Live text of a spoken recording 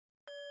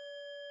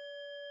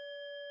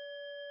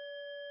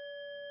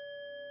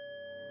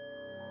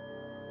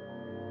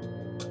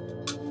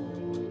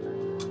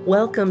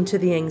Welcome to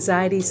the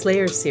Anxiety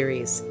Slayer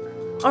series.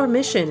 Our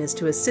mission is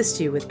to assist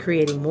you with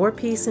creating more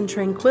peace and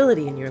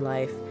tranquility in your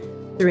life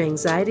through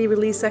anxiety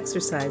release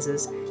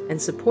exercises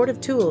and supportive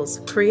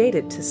tools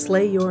created to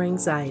slay your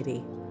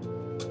anxiety.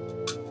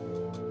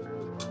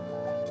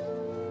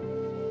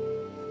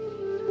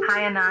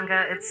 Hi,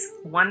 Ananga. It's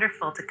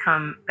wonderful to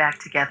come back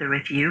together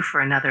with you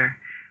for another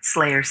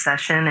Slayer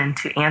session and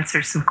to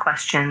answer some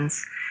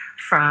questions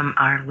from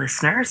our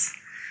listeners.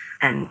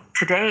 And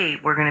today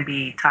we're going to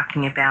be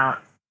talking about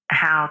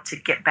how to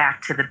get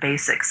back to the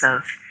basics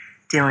of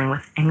dealing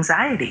with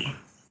anxiety.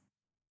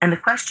 And the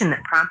question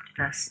that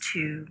prompted us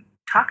to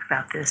talk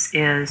about this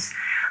is,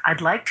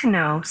 I'd like to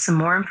know some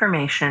more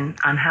information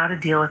on how to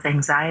deal with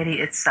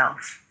anxiety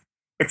itself.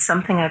 It's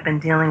something I've been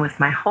dealing with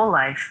my whole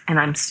life, and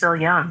I'm still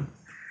young.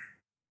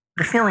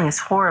 The feeling is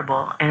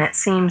horrible, and it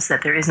seems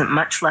that there isn't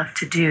much left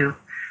to do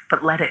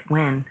but let it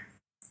win.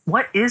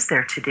 What is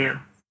there to do?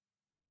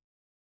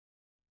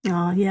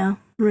 Oh, yeah,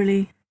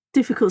 really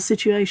difficult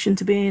situation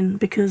to be in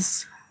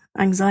because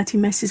anxiety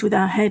messes with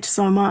our head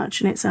so much,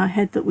 and it's our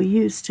head that we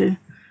use to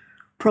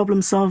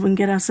problem solve and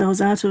get ourselves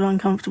out of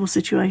uncomfortable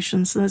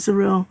situations. So it's a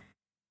real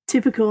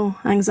typical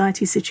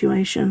anxiety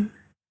situation.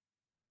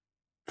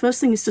 First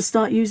thing is to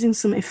start using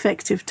some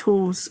effective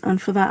tools,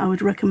 and for that I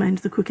would recommend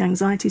the Quick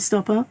Anxiety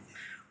Stopper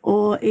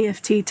or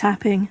EFT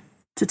tapping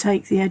to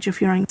take the edge off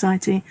your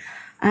anxiety.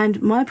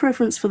 And my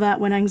preference for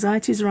that when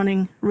anxiety is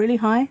running really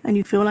high and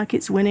you feel like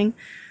it's winning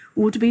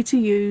would be to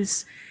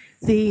use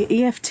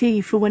the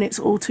EFT for when it's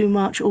all too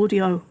much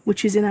audio,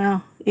 which is in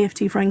our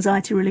EFT for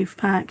Anxiety Relief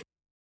pack.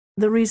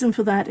 The reason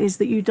for that is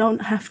that you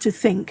don't have to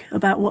think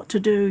about what to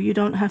do. You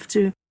don't have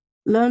to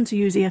learn to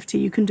use EFT.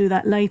 You can do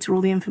that later. All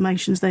the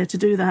information's there to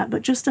do that.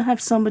 But just to have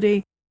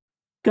somebody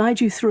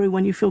guide you through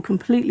when you feel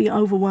completely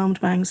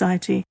overwhelmed by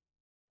anxiety,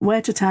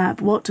 where to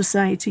tap, what to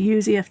say, to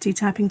use EFT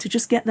tapping to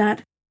just get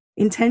that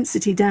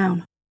intensity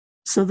down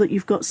so that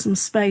you've got some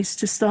space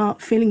to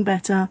start feeling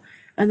better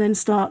and then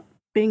start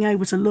being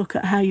able to look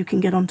at how you can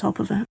get on top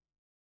of it.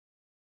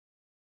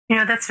 You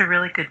know, that's a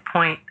really good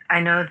point.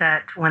 I know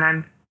that when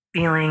I'm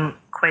feeling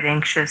quite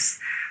anxious,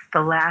 the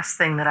last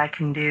thing that I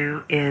can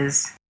do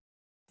is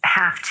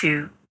have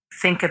to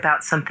think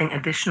about something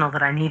additional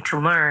that I need to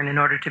learn in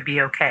order to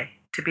be okay.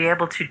 To be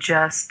able to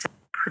just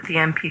put the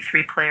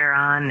MP3 player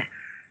on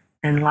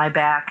and lie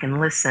back and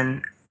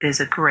listen is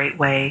a great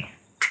way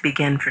to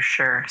begin for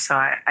sure. So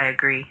I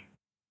agree.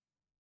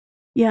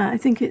 Yeah, I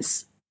think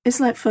it's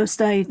like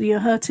first aid. You're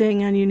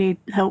hurting and you need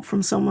help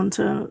from someone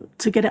to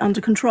get it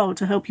under control,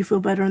 to help you feel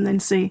better and then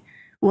see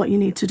what you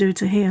need to do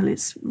to heal.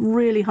 It's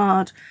really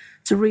hard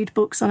to read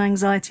books on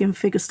anxiety and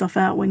figure stuff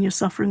out when you're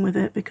suffering with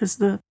it because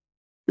the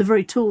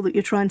very tool that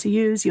you're trying to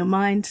use, your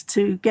mind,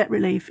 to get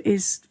relief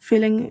is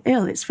feeling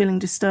ill. It's feeling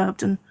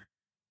disturbed and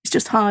it's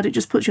just hard. It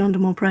just puts you under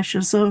more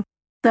pressure. So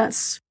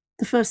that's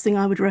the first thing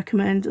I would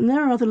recommend. And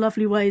there are other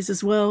lovely ways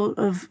as well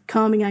of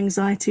calming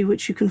anxiety,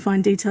 which you can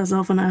find details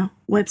of on our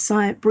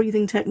website,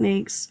 breathing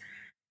techniques,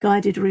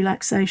 guided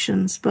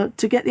relaxations. But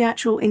to get the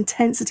actual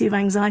intensity of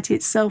anxiety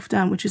itself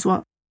down, which is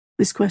what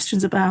this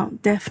question's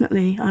about,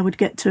 definitely I would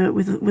get to it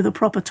with a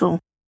proper tool,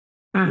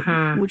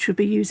 which would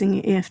be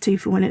using EFT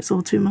for when it's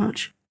all too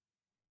much.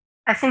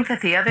 I think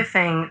that the other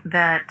thing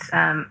that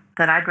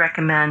I'd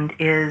recommend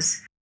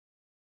is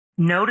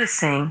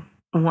noticing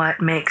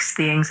what makes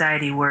the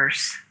anxiety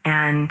worse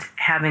and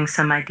having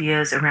some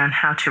ideas around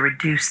how to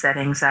reduce that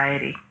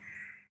anxiety.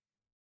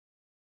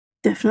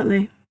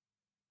 Definitely.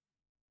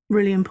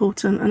 Really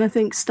important. And I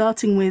think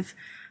starting with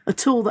a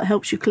tool that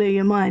helps you clear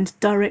your mind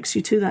directs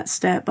you to that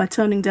step by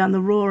turning down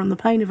the roar and the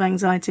pain of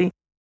anxiety.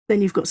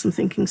 Then you've got some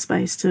thinking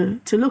space to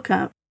look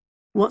at.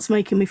 What's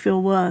making me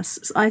feel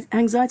worse?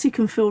 Anxiety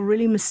can feel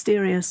really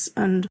mysterious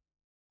and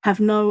have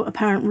no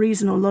apparent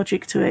reason or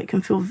logic to it. It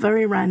can feel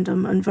very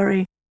random and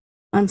very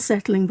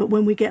unsettling, but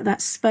when we get that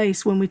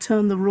space, when we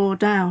turn the roar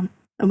down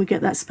and we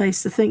get that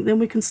space to think, then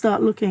we can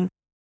start looking.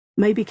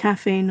 Maybe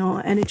caffeine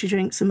or energy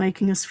drinks are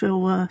making us feel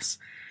worse.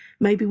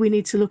 Maybe we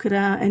need to look at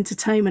our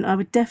entertainment. I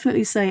would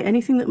definitely say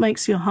anything that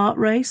makes your heart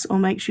race or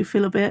makes you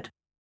feel a bit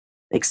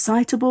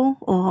excitable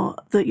or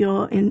that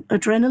your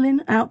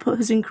adrenaline output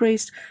has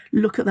increased,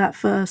 look at that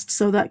first.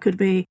 So that could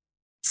be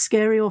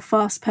scary or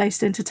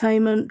fast-paced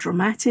entertainment,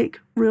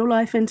 dramatic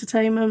real-life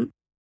entertainment,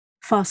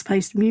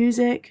 fast-paced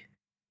music,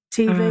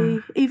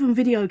 TV, even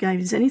video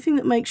games, anything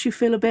that makes you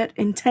feel a bit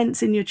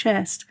intense in your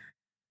chest,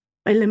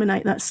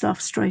 eliminate that stuff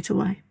straight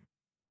away.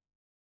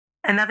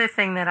 Another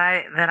thing that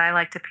I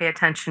like to pay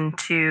attention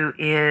to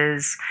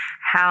is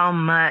how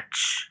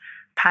much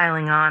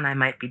piling on I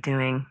might be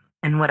doing.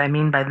 And what I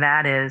mean by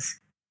that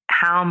is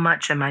how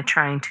much am I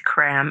trying to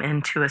cram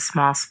into a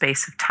small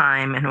space of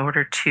time in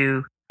order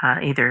to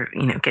either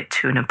get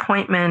to an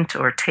appointment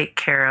or take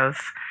care of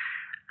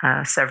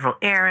several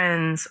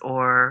errands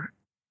or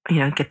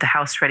get the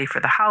house ready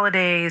for the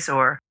holidays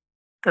or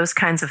those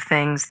kinds of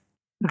things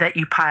that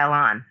you pile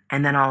on.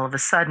 And then all of a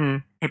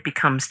sudden it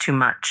becomes too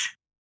much.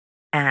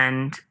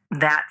 And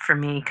that for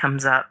me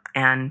comes up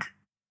and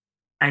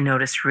I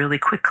notice really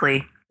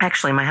quickly,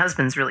 actually my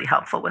husband's really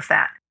helpful with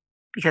that.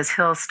 because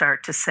he'll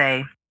start to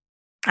say,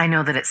 I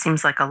know that it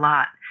seems like a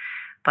lot,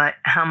 but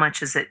how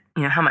much is it,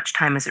 how much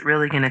time is it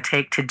really going to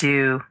take to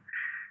do,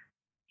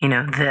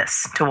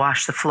 this, to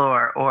wash the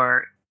floor?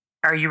 Or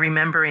are you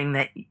remembering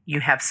that you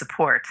have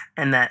support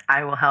and that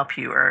I will help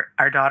you or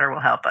our daughter will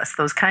help us?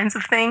 Those kinds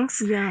of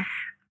things. Yeah.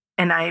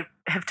 And I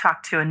have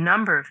talked to a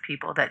number of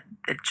people that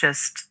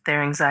just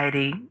their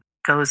anxiety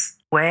goes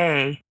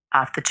way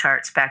off the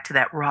charts back to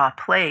that raw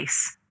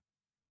place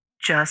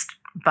just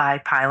by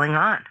piling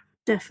on.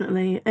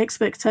 Definitely.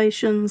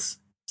 Expectations,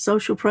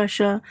 social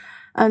pressure.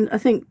 And I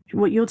think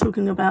what you're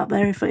talking about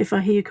there, if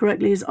I hear you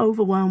correctly, is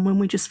overwhelm, when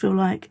we just feel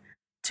like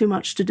too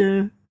much to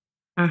do.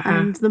 Mm-hmm.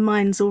 And the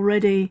mind's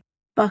already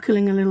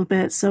buckling a little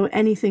bit, so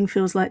anything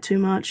feels like too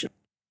much.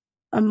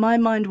 And my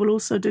mind will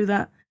also do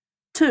that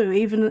too,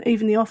 even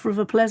the offer of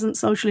a pleasant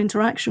social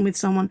interaction with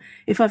someone.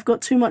 If I've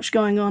got too much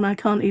going on, I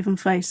can't even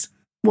face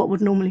what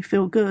would normally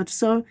feel good.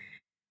 So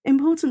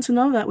important to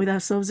know that with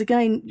ourselves.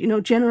 Again,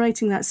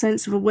 generating that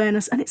sense of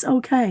awareness, and it's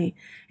okay.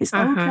 It's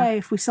okay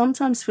if we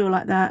sometimes feel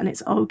like that, and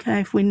it's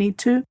okay if we need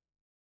to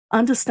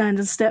understand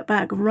and step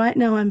back. Right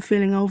now I'm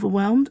feeling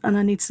overwhelmed and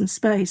I need some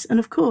space. And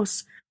of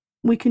course,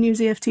 we can use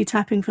EFT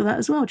tapping for that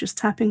as well, just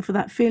tapping for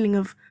that feeling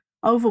of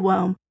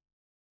overwhelm.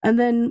 And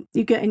then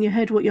you get in your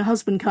head what your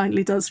husband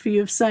kindly does for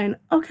you, of saying,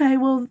 okay,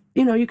 well,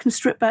 you can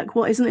strip back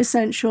what isn't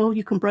essential.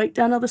 You can break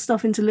down other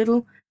stuff into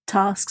little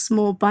tasks,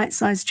 more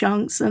bite-sized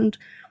chunks, and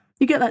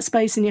you get that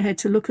space in your head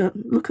to look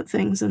at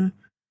things and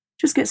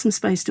just get some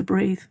space to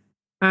breathe.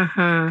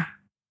 Mm-hmm.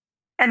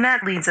 And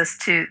that leads us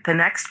to the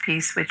next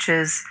piece, which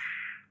is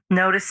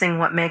noticing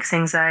what makes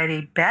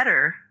anxiety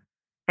better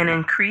and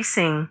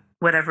increasing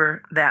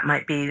whatever that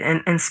might be.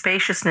 And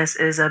spaciousness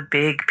is a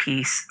big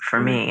piece for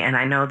me, and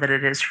I know that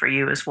it is for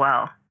you as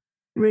well.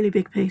 Really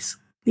big piece.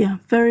 Yeah,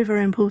 very,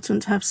 very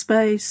important to have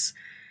space,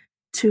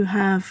 to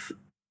have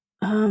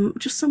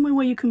just somewhere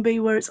where you can be,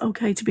 where it's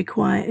okay to be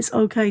quiet. It's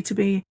okay to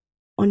be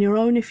on your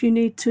own if you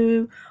need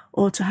to,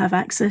 or to have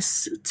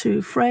access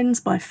to friends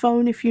by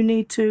phone if you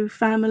need to,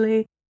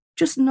 family.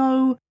 Just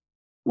know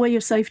where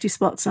your safety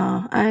spots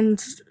are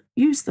and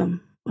use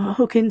them.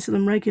 Hook into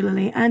them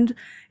regularly. And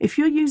if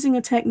you're using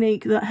a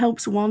technique that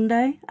helps one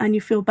day and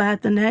you feel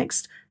bad the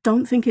next,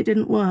 don't think it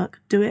didn't work.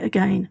 Do it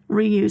again.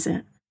 Reuse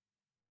it.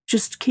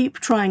 Just keep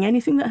trying.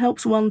 Anything that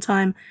helps one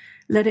time,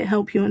 let it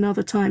help you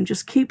another time.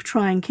 Just keep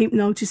trying, keep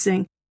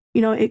noticing.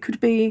 It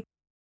could be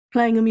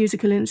playing a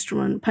musical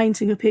instrument,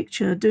 painting a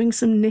picture, doing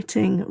some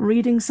knitting,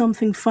 reading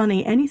something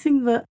funny,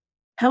 anything that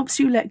helps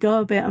you let go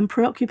a bit and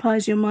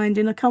preoccupies your mind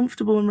in a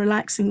comfortable and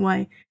relaxing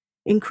way.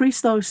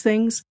 Increase those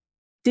things.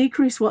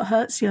 Decrease what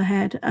hurts your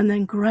head, and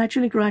then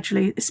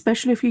gradually,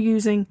 especially if you're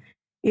using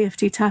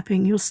EFT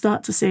tapping, you'll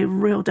start to see a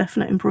real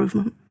definite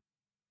improvement.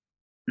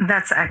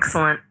 That's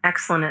excellent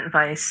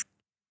advice.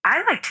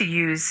 I like to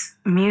use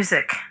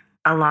music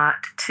a lot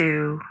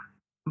to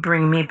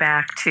bring me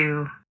back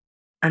to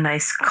a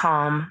nice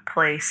calm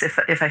place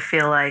if I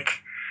feel like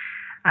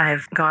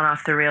I've gone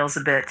off the rails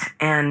a bit.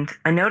 And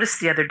I noticed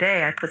the other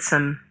day I put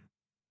some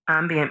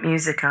ambient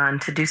music on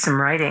to do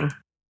some writing,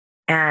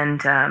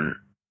 and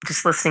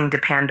just listening to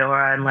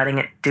Pandora and letting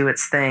it do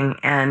its thing.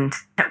 And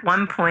at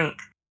one point,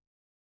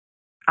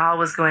 all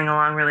was going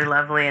along really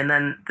lovely, and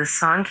then the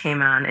song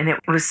came on, and it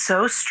was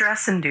so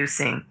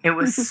stress-inducing. It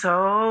was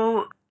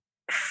so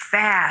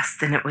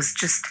fast, and it was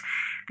just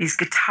these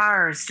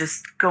guitars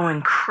just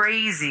going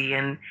crazy,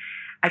 and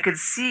I could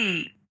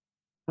see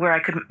where I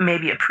could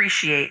maybe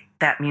appreciate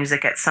that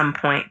music at some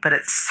point, but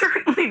it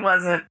certainly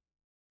wasn't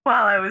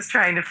while I was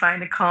trying to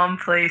find a calm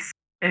place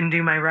and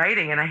do my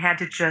writing. And I had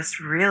to just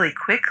really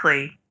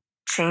quickly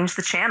change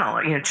the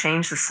channel,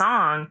 change the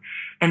song,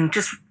 and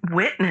just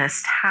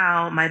witnessed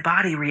how my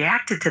body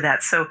reacted to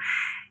that. So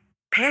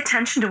pay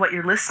attention to what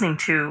you're listening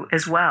to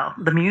as well,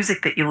 the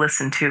music that you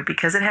listen to,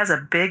 because it has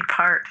a big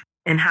part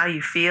in how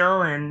you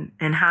feel and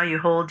how you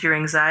hold your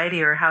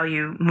anxiety or how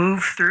you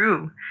move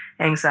through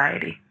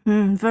anxiety.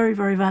 Very,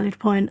 very valid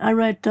point. I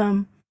read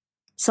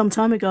some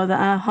time ago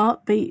that our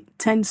heartbeat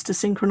tends to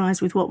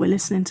synchronize with what we're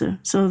listening to.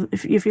 So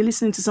if you're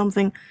listening to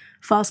something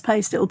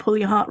fast-paced, it'll pull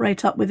your heart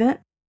rate up with it.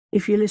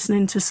 If you're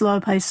listening to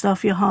slow-paced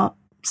stuff, your heart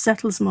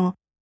settles more.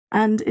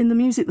 And in the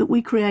music that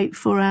we create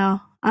for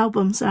our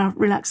albums, our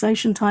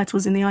relaxation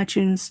titles in the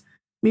iTunes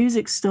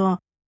music store,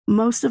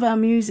 most of our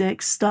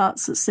music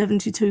starts at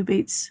 72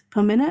 beats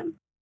per minute.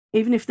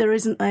 Even if there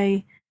isn't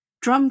a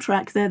drum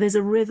track there's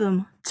a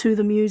rhythm to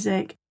the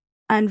music.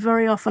 And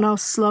very often I'll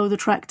slow the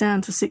track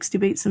down to 60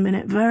 beats a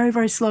minute, very,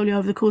 very slowly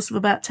over the course of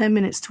about 10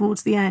 minutes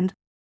towards the end.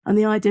 And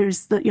the idea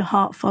is that your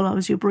heart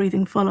follows, your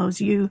breathing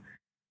follows. You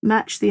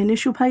match the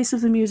initial pace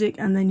of the music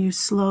and then you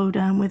slow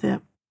down with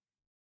it.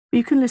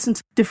 You can listen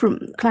to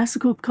different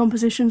classical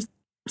compositions,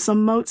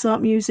 some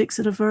Mozart musics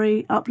that are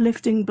very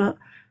uplifting but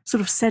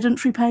sort of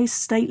sedentary pace,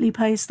 stately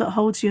pace that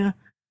holds your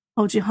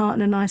heart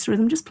in a nice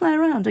rhythm. Just play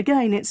around.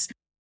 Again, it's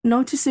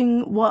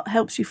noticing what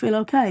helps you feel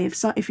okay.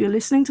 If you're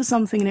listening to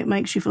something and it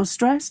makes you feel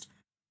stressed,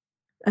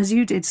 as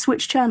you did,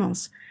 switch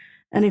channels.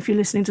 And if you're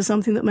listening to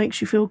something that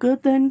makes you feel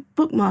good, then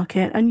bookmark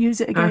it and use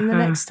it again the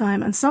next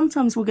time. And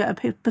sometimes we'll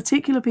get a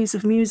particular piece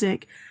of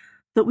music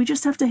that we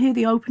just have to hear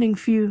the opening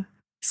few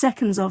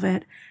seconds of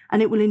it,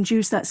 and it will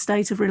induce that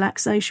state of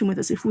relaxation with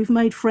us. If we've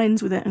made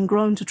friends with it and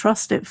grown to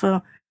trust it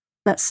for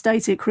that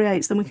state it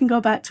creates, then we can go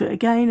back to it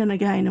again and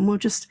again, and we'll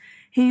just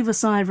heave a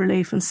sigh of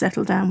relief and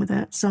settle down with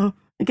it. So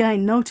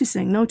again,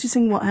 noticing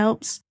what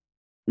helps,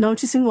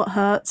 noticing what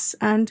hurts,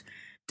 and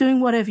doing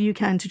whatever you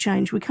can to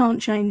change. We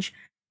can't change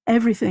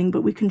everything,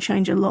 but we can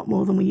change a lot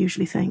more than we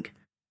usually think.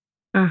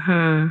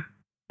 And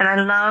I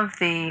love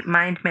the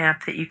mind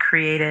map that you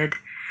created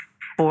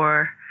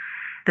for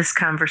this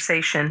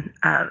conversation.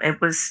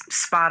 It was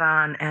spot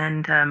on,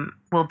 and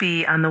will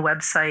be on the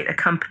website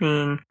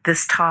accompanying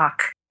this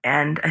talk.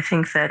 And I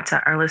think that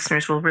our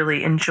listeners will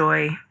really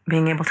enjoy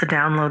being able to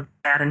download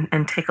that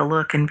and take a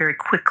look and very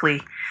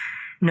quickly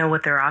know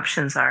what their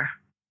options are.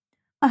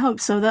 I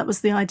hope so. That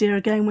was the idea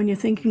again when you're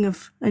thinking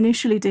of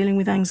initially dealing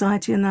with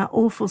anxiety in that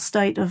awful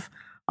state of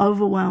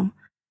overwhelm,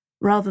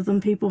 rather than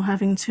people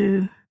having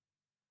to,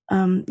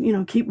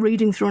 keep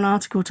reading through an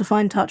article to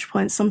find touch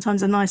points.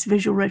 Sometimes a nice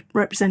visual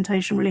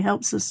representation really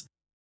helps us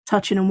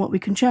touch in on what we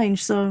can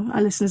change. So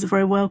our listeners are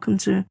very welcome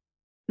to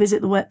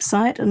visit the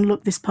website and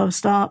look this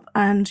post up,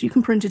 and you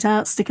can print it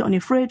out, stick it on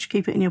your fridge,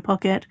 keep it in your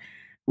pocket,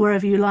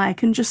 wherever you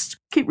like, and just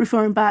keep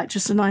referring back,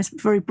 just a nice,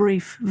 very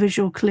brief,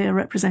 visual, clear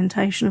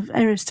representation of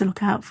areas to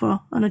look out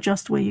for and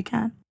adjust where you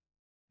can.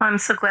 I'm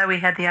so glad we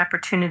had the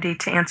opportunity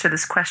to answer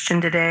this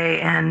question today,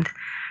 and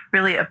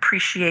really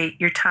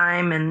appreciate your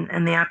time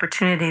and the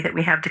opportunity that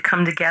we have to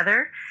come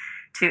together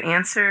to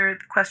answer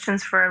the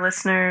questions for our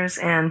listeners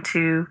and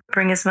to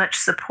bring as much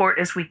support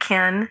as we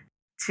can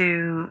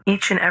to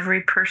each and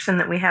every person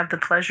that we have the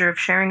pleasure of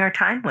sharing our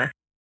time with.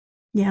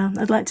 Yeah,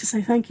 I'd like to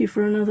say thank you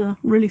for another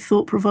really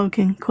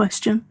thought-provoking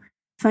question.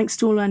 Thanks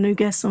to all our new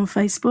guests on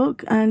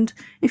Facebook. And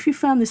if you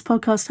found this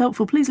podcast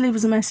helpful, please leave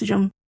us a message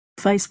on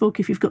Facebook.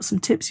 If you've got some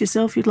tips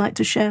yourself you'd like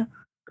to share,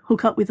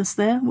 hook up with us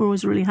there. We're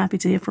always really happy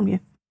to hear from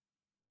you.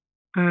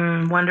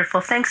 Wonderful.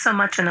 Thanks so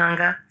much,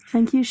 Ananga.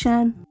 Thank you,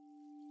 Shan.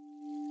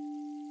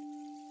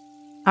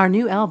 Our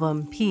new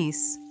album,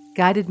 Peace,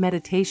 Guided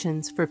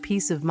Meditations for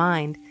Peace of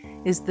Mind,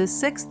 is the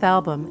 6th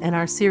album in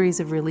our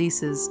series of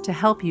releases to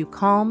help you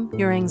calm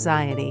your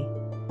anxiety.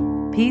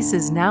 Peace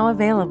is now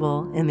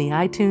available in the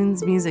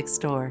iTunes Music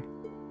Store.